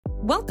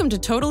Welcome to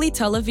Totally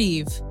Tel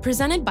Aviv,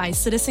 presented by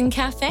Citizen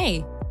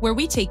Cafe, where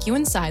we take you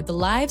inside the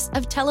lives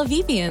of Tel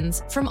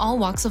Avivians from all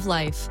walks of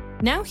life.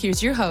 Now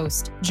here's your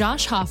host,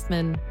 Josh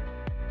Hoffman.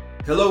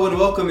 Hello and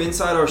welcome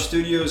inside our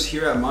studios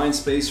here at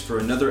Mindspace for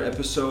another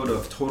episode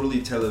of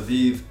Totally Tel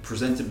Aviv,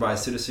 presented by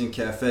Citizen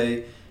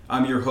Cafe.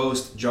 I'm your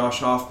host, Josh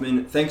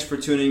Hoffman. Thanks for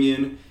tuning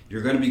in.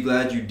 You're going to be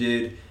glad you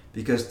did,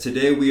 because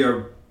today we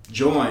are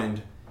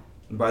joined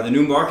by the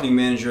new marketing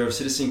manager of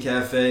Citizen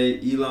Cafe,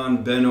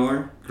 Elan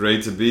Benor.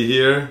 Great to be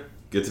here.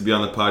 Good to be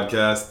on the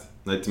podcast.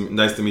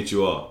 Nice to meet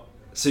you all.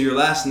 So your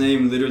last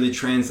name literally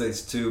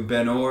translates to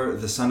Benor,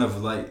 the son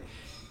of light.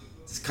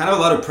 It's kind of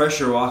a lot of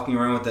pressure walking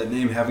around with that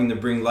name, having to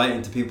bring light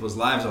into people's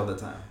lives all the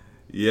time.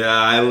 Yeah,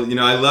 I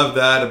love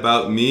that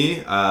about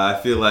me. I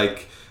feel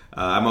like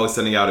I'm always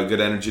sending out a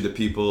good energy to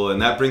people,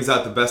 and that brings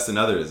out the best in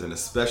others. And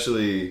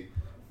especially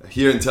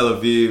here in Tel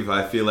Aviv,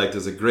 I feel like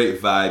there's a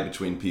great vibe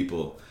between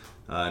people.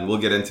 And we'll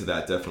get into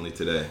that definitely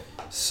today.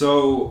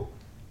 So,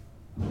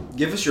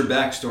 give us your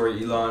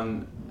backstory,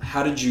 Elan.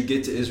 How did you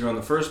get to Israel in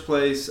the first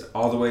place,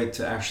 all the way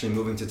to actually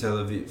moving to Tel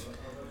Aviv?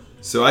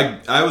 So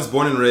I was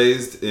born and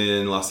raised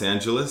in Los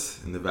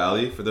Angeles, in the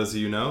Valley, for those of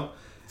you who know.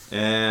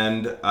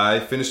 And I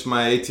finished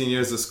my 18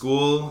 years of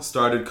school,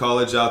 started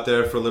college out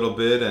there for a little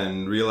bit,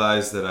 and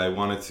realized that I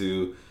wanted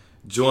to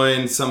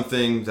join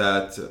something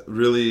that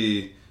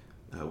really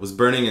was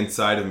burning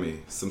inside of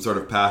me, some sort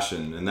of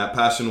passion. And that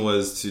passion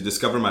was to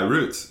discover my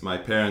roots. My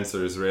parents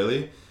are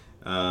Israeli,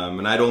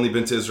 and I'd only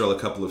been to Israel a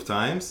couple of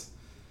times.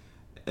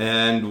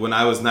 And when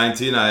I was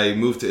 19, I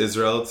moved to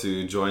Israel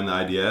to join the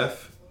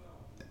IDF.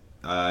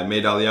 I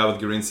made Aliyah with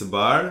Gerin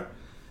Sabar,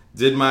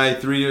 did my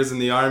 3 years in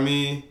the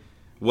army,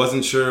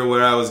 wasn't sure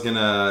where I was going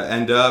to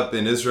end up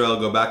in Israel,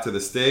 go back to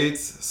the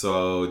States.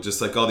 So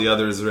just like all the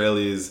other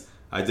Israelis,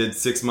 I did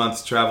 6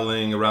 months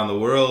traveling around the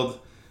world.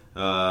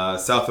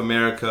 South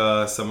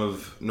America, some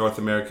of North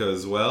America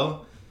as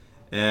well.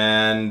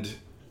 And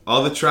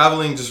all the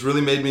traveling just really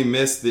made me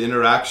miss the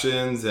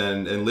interactions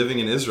and living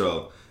in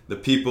Israel. The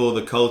people,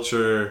 the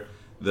culture,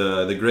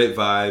 the great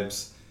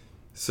vibes.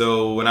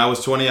 So when I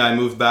was 20, I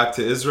moved back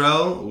to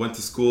Israel, went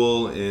to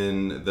school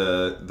in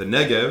the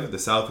Negev, the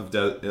south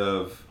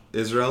of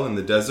Israel in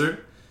the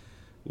desert.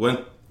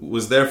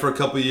 Was there for a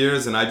couple of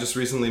years, and I just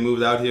recently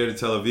moved out here to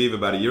Tel Aviv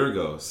about a year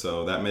ago.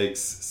 So that makes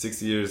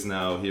 6 years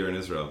now here in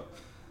Israel.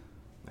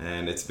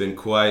 And it's been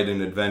quite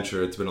an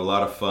adventure. It's been a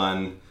lot of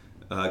fun,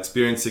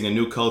 experiencing a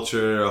new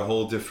culture, a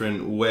whole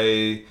different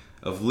way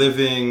of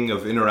living,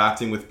 of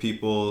interacting with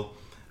people,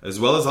 as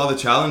well as all the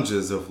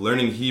challenges of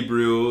learning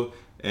Hebrew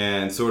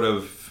and sort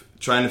of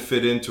trying to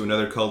fit into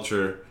another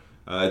culture,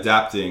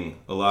 adapting,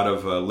 a lot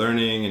of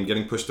learning and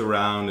getting pushed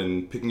around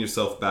and picking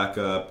yourself back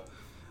up.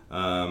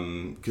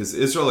 Because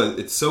Israel,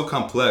 it's so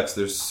complex.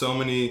 There's so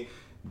many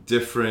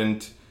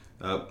different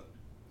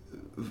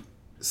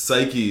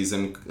psyches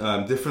and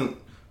different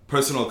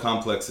personal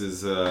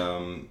complexes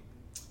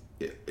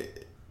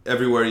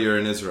everywhere you're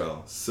in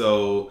Israel.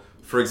 So,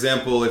 for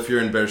example, if you're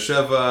in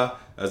Beersheba,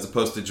 as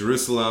opposed to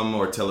Jerusalem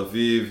or Tel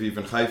Aviv,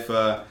 even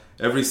Haifa,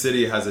 every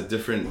city has a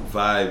different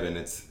vibe, and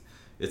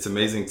it's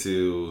amazing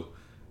to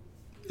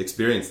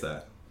experience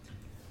that.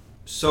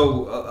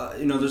 So,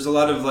 there's a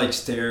lot of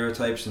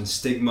stereotypes and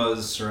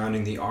stigmas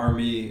surrounding the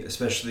army,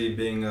 especially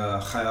being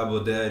a Chayal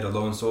Boded, a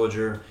lone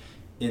soldier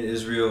in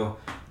Israel.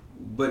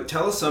 But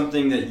tell us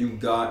something that you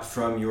got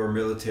from your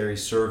military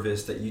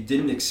service that you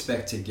didn't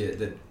expect to get,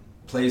 that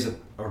plays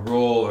a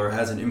role or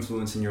has an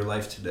influence in your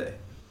life today.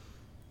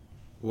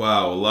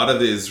 Wow, a lot of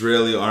the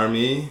Israeli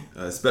army,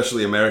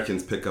 especially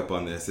Americans, pick up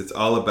on this. It's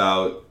all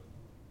about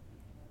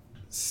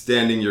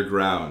standing your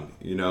ground.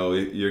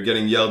 You're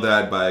getting yelled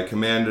at by a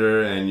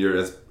commander, and you're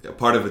as a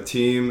part of a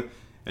team,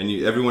 and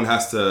everyone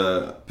has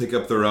to pick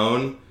up their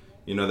own.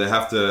 They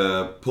have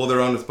to pull their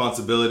own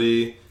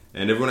responsibility.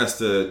 And everyone has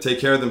to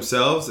take care of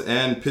themselves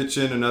and pitch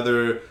in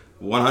another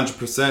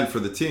 100% for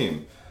the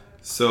team.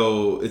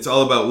 So it's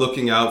all about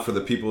looking out for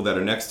the people that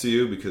are next to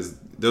you, because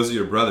those are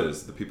your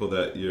brothers, the people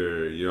that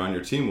you're on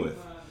your team with.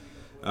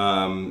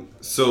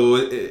 So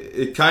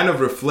it kind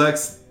of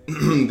reflects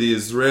the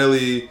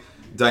Israeli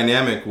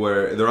dynamic,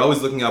 where they're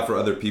always looking out for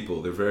other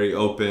people. They're very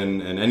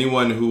open, and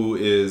anyone who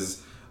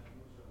is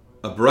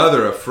a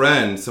brother, a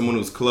friend, someone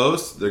who's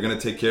close, they're going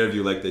to take care of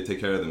you like they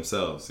take care of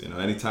themselves.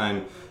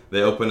 Anytime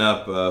they open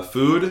up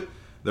food,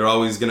 they're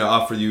always going to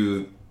offer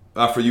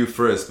you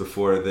first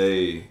before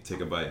they take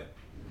a bite.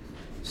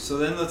 So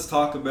then let's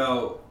talk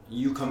about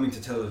you coming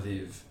to Tel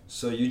Aviv.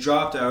 So you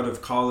dropped out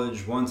of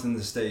college once in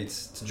the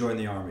States to join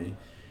the army.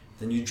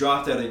 Then you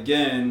dropped out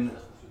again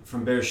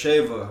from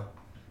Beersheba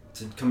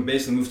to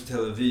basically move to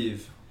Tel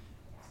Aviv.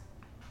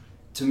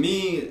 To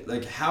me,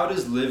 how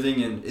does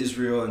living in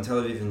Israel and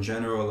Tel Aviv in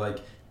general,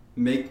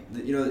 make,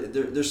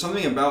 there's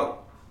something about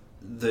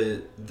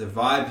the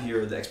vibe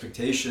here, the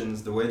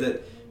expectations, the way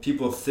that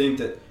people think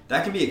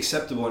that can be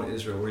acceptable in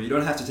Israel, where you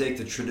don't have to take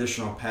the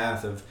traditional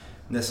path of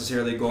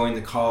necessarily going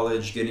to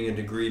college, getting a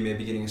degree,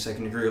 maybe getting a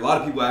second degree. A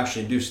lot of people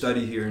actually do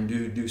study here and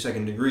do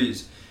second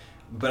degrees.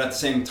 But at the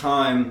same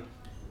time,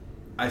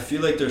 I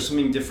feel like there's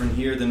something different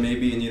here than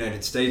maybe in the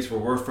United States, where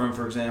we're from,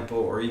 for example,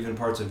 or even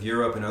parts of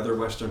Europe and other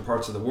Western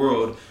parts of the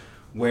world,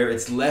 where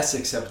it's less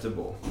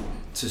acceptable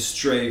to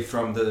stray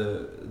from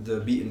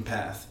the beaten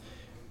path.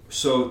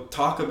 So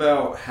talk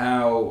about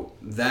how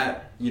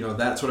that,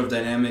 that sort of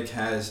dynamic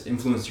has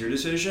influenced your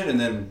decision, and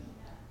then,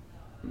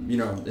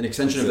 an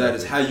extension of that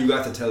is how you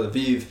got to Tel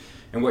Aviv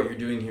and what you're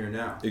doing here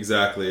now.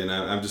 Exactly, and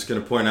I'm just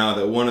going to point out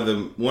that one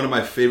of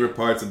my favorite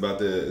parts about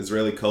the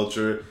Israeli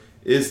culture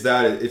is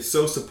that it's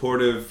so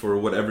supportive for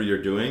whatever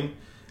you're doing.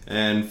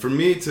 And for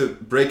me to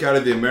break out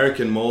of the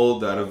American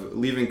mold, out of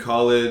leaving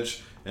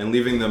college and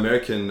leaving the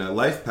American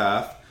life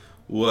path,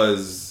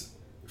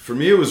 for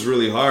me it was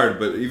really hard,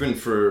 but even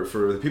for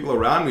the people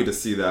around me to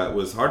see that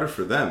was harder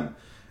for them.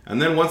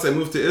 And then once I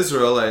moved to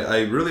Israel, I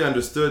really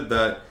understood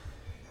that,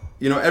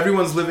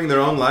 everyone's living their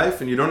own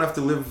life, and you don't have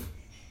to live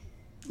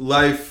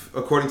life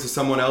according to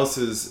someone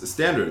else's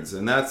standards.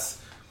 And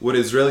that's what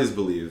Israelis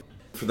believe.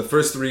 For the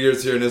first 3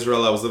 years here in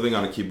Israel, I was living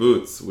on a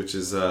kibbutz, which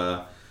is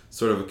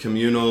sort of a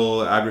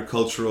communal,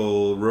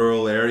 agricultural,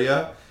 rural area.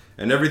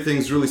 And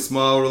everything's really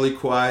small, really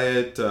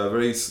quiet,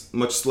 very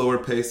much slower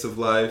pace of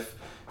life.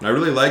 And I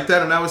really liked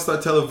that, and I always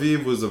thought Tel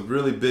Aviv was a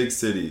really big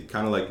city,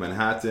 kind of like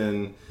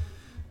Manhattan.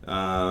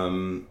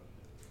 And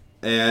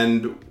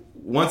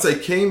once I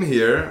came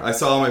here, I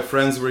saw all my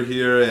friends were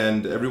here,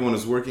 and everyone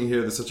was working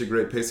here. There's such a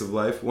great pace of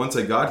life. Once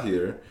I got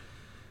here,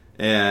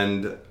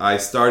 and I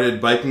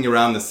started biking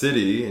around the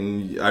city,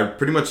 and I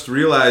pretty much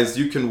realized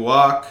you can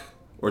walk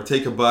or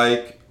take a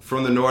bike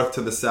from the north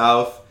to the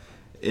south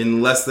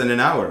in less than an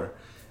hour.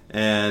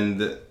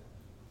 And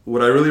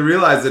what I really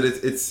realized that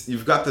it's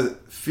you've got the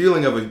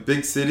feeling of a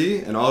big city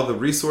and all the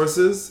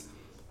resources,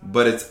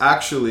 but it's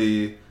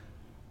actually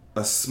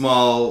a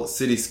small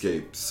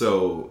cityscape.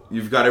 So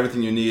you've got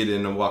everything you need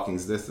in a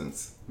walking's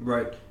distance.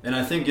 Right. And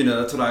I think,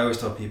 that's what I always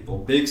tell people.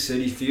 Big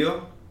city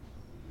feel,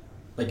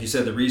 like you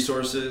said, the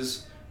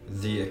resources,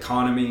 the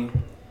economy,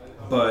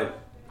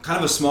 but kind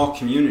of a small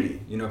community.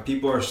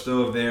 People are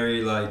still very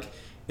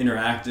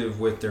interactive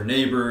with their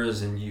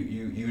neighbors, and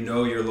you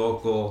know your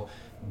local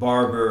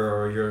barber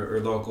or your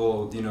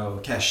local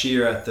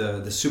cashier at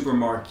the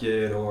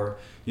supermarket, or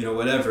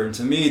whatever. And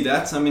to me,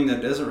 that's something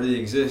that doesn't really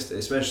exist,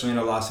 especially in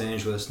Los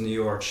Angeles, New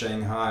York,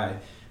 Shanghai,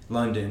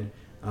 London,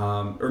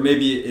 or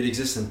maybe it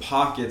exists in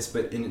pockets.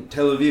 But in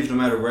Tel Aviv, no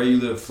matter where you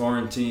live,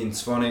 Florentine,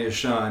 Tzfon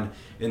Yashan,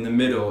 in the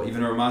middle,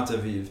 even Ramat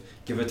Aviv,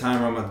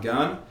 Givatayim, Ramat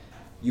Gan,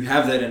 you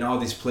have that in all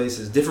these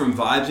places. Different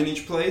vibes in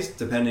each place,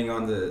 depending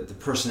on the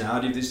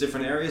personality of these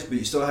different areas, but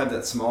you still have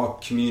that small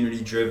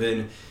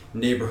community-driven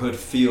neighborhood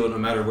feel no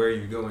matter where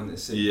you go in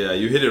this city. Yeah,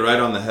 you hit it right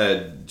on the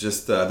head.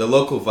 Just the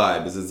local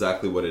vibe is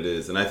exactly what it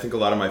is. And I think a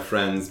lot of my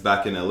friends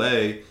back in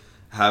LA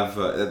have,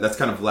 that's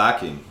kind of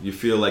lacking. You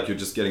feel like you're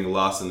just getting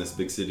lost in this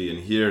big city. And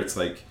here it's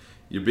like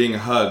you're being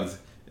hugged.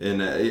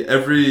 And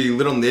every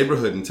little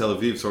neighborhood in Tel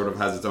Aviv sort of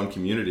has its own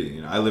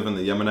community. I live in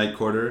the Yemenite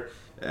quarter.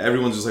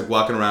 Everyone's just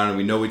walking around, and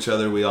we know each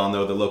other. We all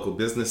know the local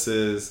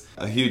businesses.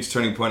 A huge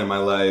turning point in my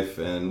life.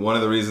 And one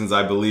of the reasons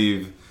I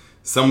believe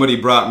somebody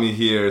brought me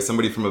here,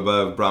 somebody from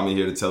above brought me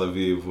here to Tel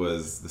Aviv,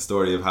 was the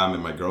story of how I met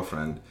my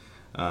girlfriend.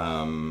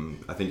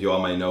 I think you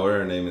all might know her.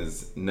 Her name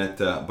is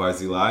Netta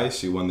Barzilai.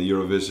 She won the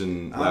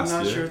Eurovision last year.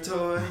 I'm not your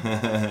toy.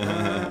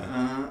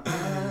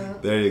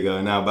 There you go.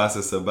 Now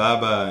Basa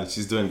Sababa, and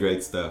she's doing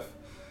great stuff.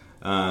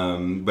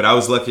 But I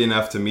was lucky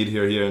enough to meet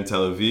her here in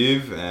Tel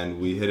Aviv,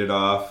 and we hit it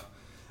off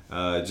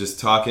just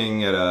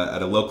talking at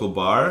a local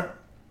bar.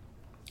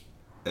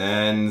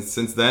 And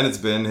since then, it's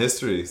been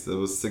history. So it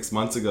was 6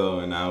 months ago,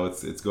 and now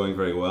it's going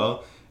very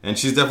well. And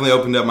she's definitely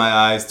opened up my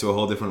eyes to a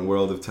whole different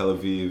world of Tel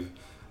Aviv.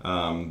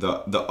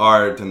 The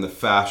art and the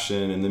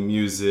fashion and the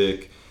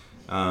music,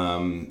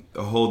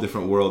 a whole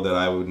different world that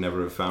I would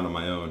never have found on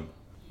my own.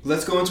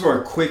 Let's go into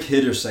our quick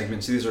hitter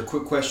segment. So these are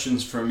quick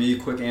questions from me,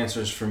 quick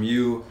answers from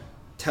you.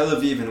 Tel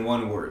Aviv in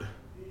one word.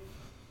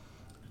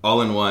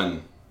 All in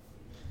one.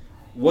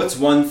 What's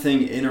one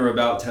thing in or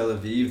about Tel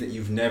Aviv that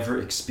you've never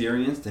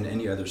experienced in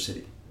any other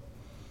city?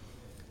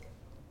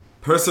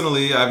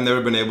 Personally, I've never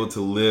been able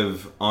to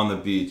live on the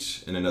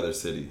beach in another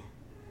city.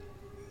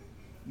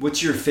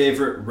 What's your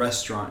favorite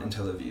restaurant in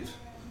Tel Aviv?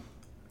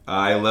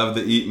 I love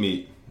to eat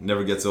meat.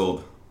 Never gets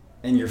old.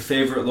 And your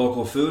favorite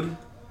local food?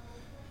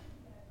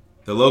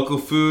 The local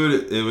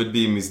food, it would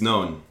be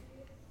miznon.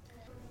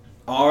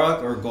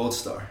 Arak or Gold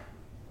Star?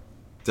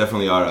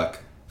 Definitely arak.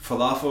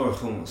 Falafel or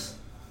hummus?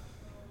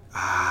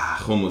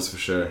 Hummus for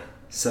sure.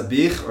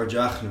 Sabich or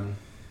Jachnun?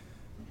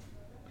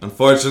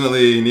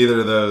 Unfortunately, neither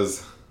of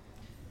those.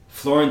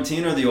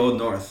 Florentine or the Old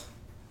North?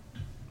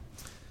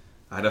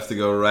 I'd have to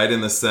go right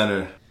in the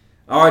center.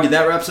 Alrighty,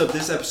 that wraps up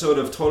this episode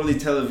of Totally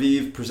Tel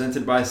Aviv,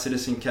 presented by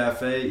Citizen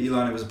Cafe.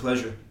 Elan, it was a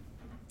pleasure.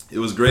 It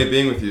was great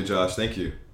being with you, Josh. Thank you.